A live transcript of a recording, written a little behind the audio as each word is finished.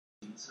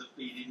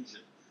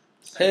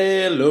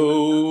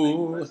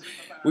Hello!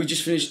 We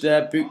just finished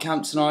their boot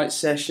camp tonight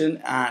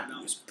session and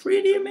it was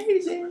pretty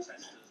amazing.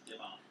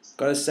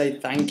 Got to say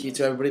thank you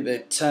to everybody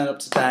that turned up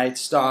today to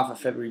start off a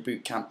February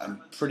boot camp and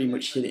pretty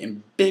much hit it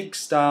in big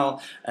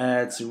style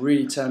to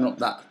really turn up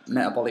that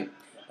metabolic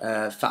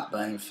fat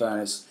burning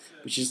furnace,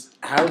 which is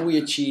how we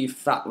achieve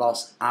fat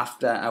loss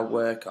after our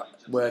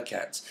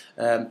workouts.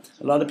 A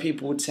lot of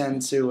people would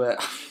tend to...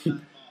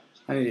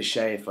 I need a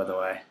shave, by the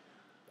way.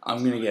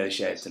 I'm going to get a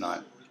shave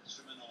tonight.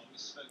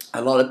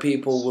 A lot of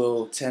people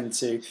will tend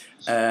to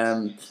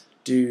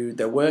do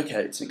their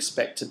workouts and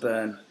expect to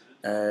burn,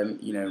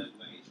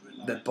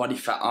 the body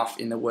fat off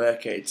in the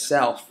workout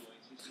itself.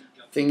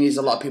 Thing is,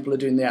 a lot of people are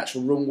doing the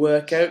actual run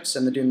workouts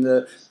and they're doing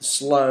the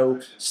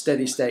slow,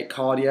 steady state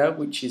cardio,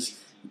 which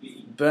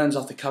burns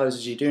off the calories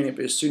as you're doing it.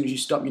 But as soon as you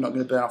stop, you're not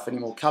going to burn off any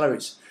more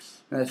calories.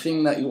 And the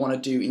thing that you want to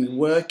do in your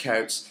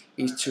workouts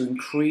is to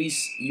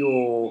increase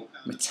your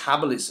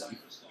metabolism.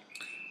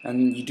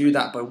 And you do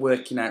that by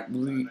working out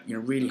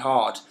really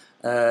hard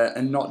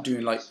and not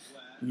doing like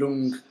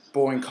long,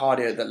 boring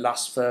cardio that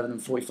lasts further than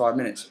 45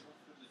 minutes.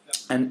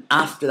 And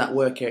after that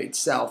workout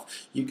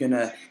itself, you're going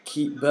to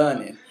keep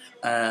burning.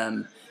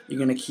 You're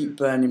going to keep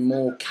burning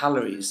more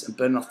calories and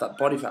burning off that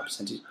body fat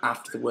percentage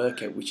after the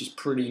workout, which is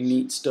pretty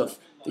neat stuff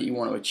that you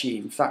want to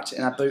achieve. In fact,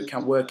 in our boot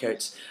camp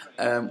workouts,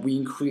 we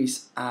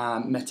increase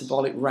our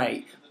metabolic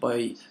rate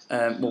by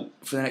for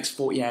the next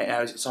 48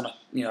 hours. It's on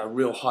a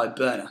real high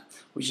burner,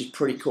 which is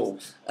pretty cool.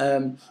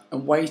 And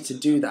ways to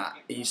do that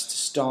is to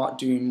start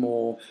doing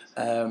more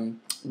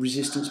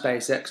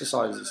resistance-based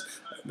exercises.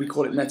 We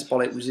call it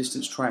metabolic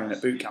resistance training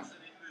at boot camp,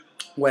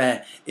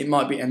 where it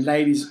might be, and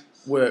ladies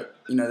work,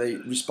 they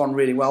respond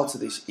really well to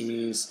this,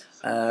 is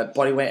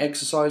bodyweight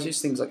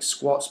exercises, things like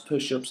squats,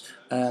 push-ups,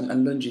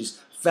 and lunges.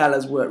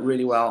 Fellas work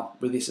really well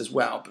with this as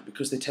well, but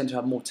because they tend to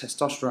have more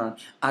testosterone,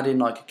 adding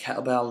like a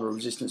kettlebell or a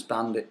resistance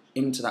band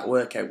into that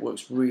workout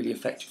works really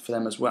effective for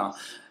them as well.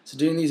 So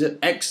doing these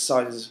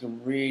exercises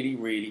can really,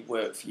 really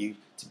work for you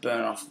to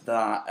burn off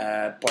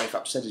that body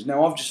fat percentage.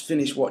 Now, I've just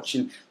finished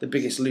watching The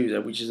Biggest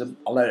Loser, which is a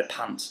load of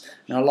pants.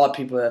 Now, a lot of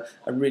people are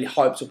really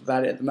hyped up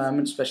about it at the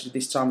moment, especially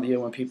this time of the year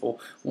when people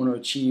want to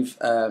achieve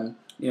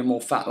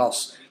more fat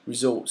loss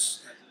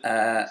results.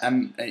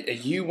 And are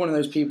you one of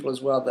those people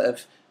as well that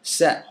have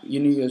set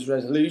your New Year's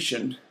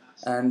resolution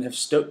and have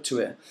stuck to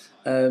it?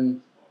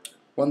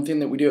 One thing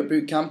that we do at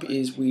boot camp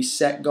is we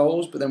set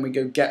goals, but then we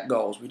go get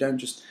goals. We don't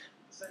just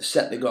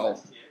set the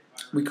goal.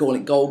 We call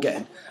it goal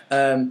getting.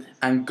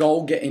 And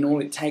goal getting, all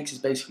it takes is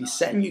basically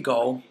setting your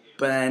goal,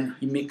 but then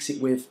you mix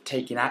it with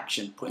taking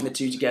action. Putting the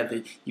two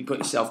together, you got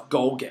yourself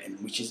goal getting,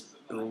 which is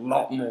a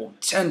lot more,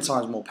 10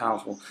 times more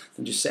powerful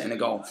than just setting a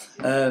goal.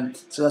 So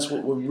that's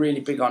what we're really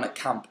big on at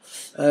camp.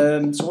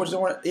 So what do I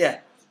want? The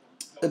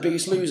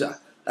Biggest Loser.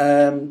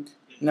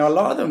 Now, a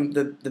lot of them,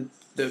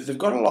 they've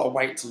got a lot of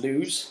weight to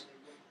lose,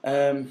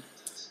 and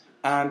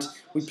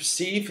we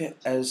perceive it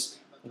as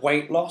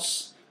weight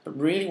loss. But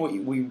really what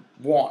we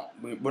want,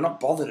 we're not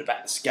bothered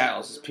about the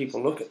scales as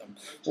people look at them.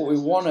 What we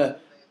want to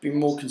be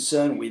more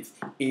concerned with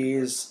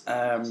is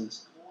the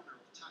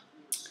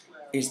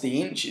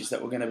inches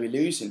that we're going to be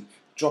losing,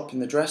 dropping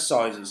the dress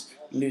sizes,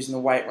 losing the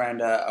weight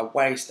around our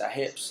waist, our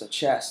hips, our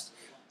chest,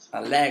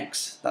 our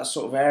legs, that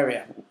sort of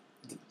area.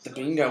 The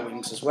bingo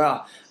wings as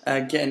well,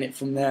 getting it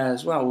from there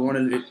as well. We want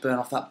to burn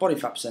off that body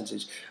fat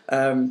percentage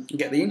and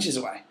get the inches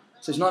away.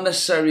 So it's not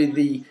necessarily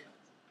the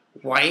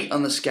weight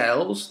on the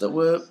scales that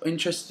we're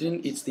interested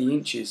in, it's the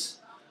inches.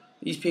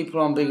 These people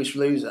on Biggest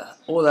Loser,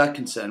 all they're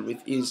concerned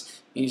with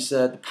is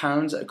the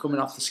pounds that are coming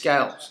off the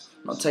scales,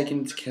 not taking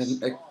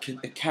into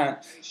account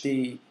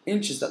the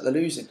inches that they're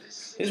losing.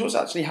 Here's what's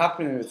actually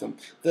happening with them.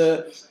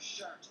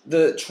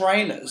 The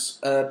trainers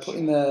are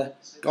putting their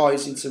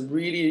guys into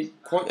really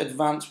quite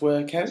advanced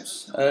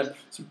workouts.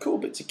 Some cool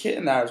bits of kit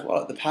in there as well,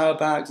 like the power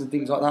bags and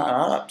things like that. And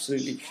I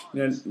absolutely,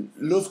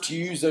 love to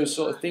use those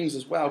sort of things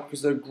as well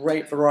because they're a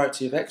great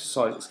variety of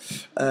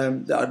exercises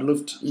that I'd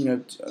love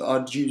to,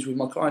 I'd use with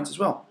my clients as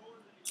well.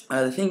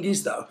 The thing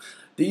is though,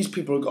 these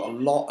people have got a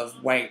lot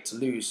of weight to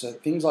lose. So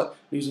things like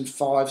losing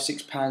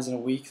 5-6 pounds in a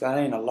week, that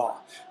ain't a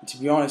lot. And to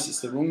be honest, it's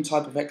the wrong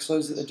type of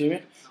exercise that they're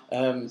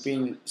doing,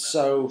 being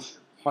so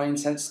high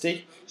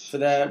intensity for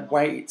their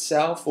weight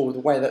itself or the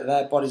way that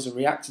their bodies are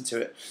reacting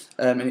to it,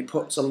 and it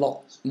puts a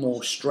lot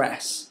more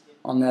stress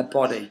on their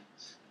body,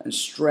 and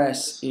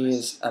stress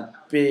is a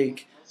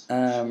big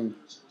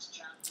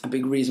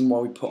reason why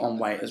we put on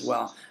weight as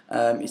well.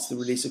 It's the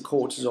release of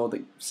cortisol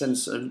that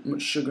sends so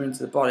much sugar into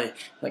the body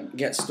that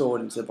gets stored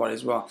into the body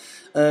as well.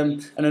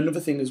 And another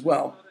thing as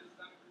well,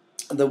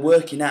 they're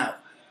working out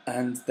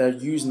and they're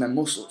using their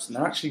muscles and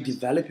they're actually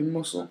developing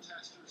muscle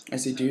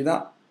as they do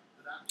that.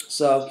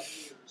 So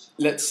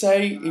let's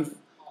say if,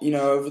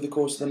 over the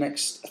course of the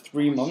next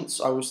 3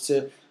 months, I was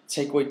to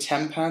take away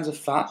 10 pounds of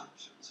fat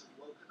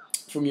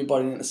from your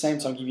body and at the same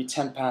time give you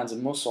 10 pounds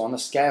of muscle on the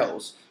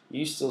scales,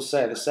 you still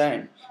say the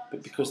same.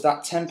 But because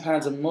that 10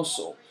 pounds of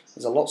muscle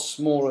is a lot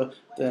smaller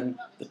than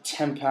the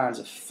 10 pounds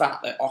of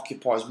fat that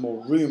occupies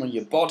more room on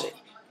your body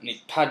and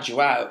it pads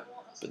you out,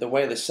 but the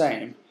way they're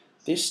saying,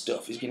 this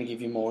stuff is going to give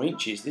you more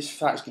inches, this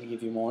fat is going to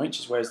give you more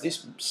inches, whereas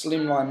this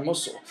slimline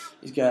muscle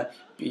is going to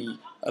be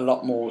a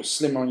lot more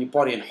slimmer on your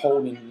body and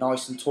holding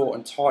nice and taut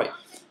and tight.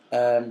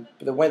 But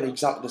the way they're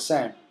exactly the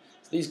same.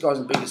 So these guys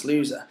in Biggest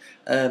Loser,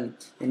 you're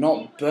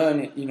not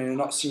burning, you're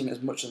not seeing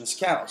as much on the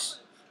scales,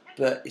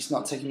 but it's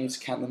not taking into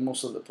account the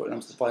muscle that they're putting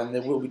onto the body, and they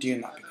will be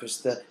doing that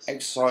because the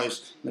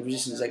exercise, the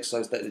resistance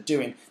exercise that they're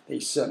doing, they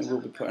certainly will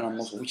be putting on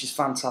muscle, which is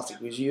fantastic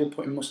because you're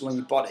putting muscle on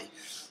your body.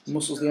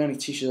 Muscle is the only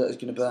tissue that is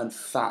going to burn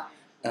fat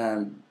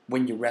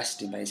when you're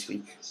resting,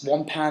 basically.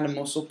 1 pound of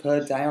muscle per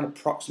day on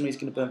approximately is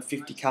going to burn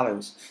 50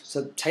 calories.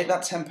 So take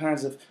that 10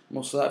 pounds of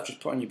muscle that I've just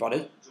put on your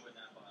body.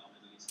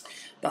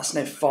 That's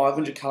now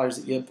 500 calories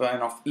that you're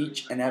burning off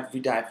each and every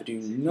day for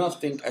doing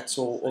nothing at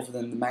all other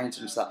than the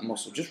maintenance of that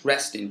muscle. Just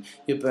resting,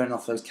 you're burning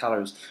off those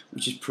calories,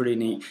 which is pretty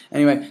neat.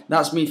 Anyway,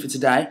 that's me for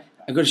today.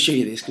 I've got to show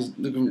you this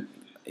because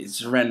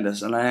it's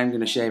horrendous and I am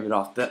going to shave it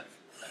off. But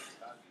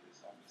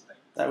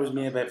that was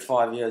me about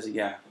 5 years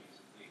ago.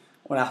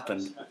 What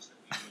happened?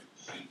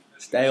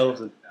 Stay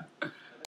awesome.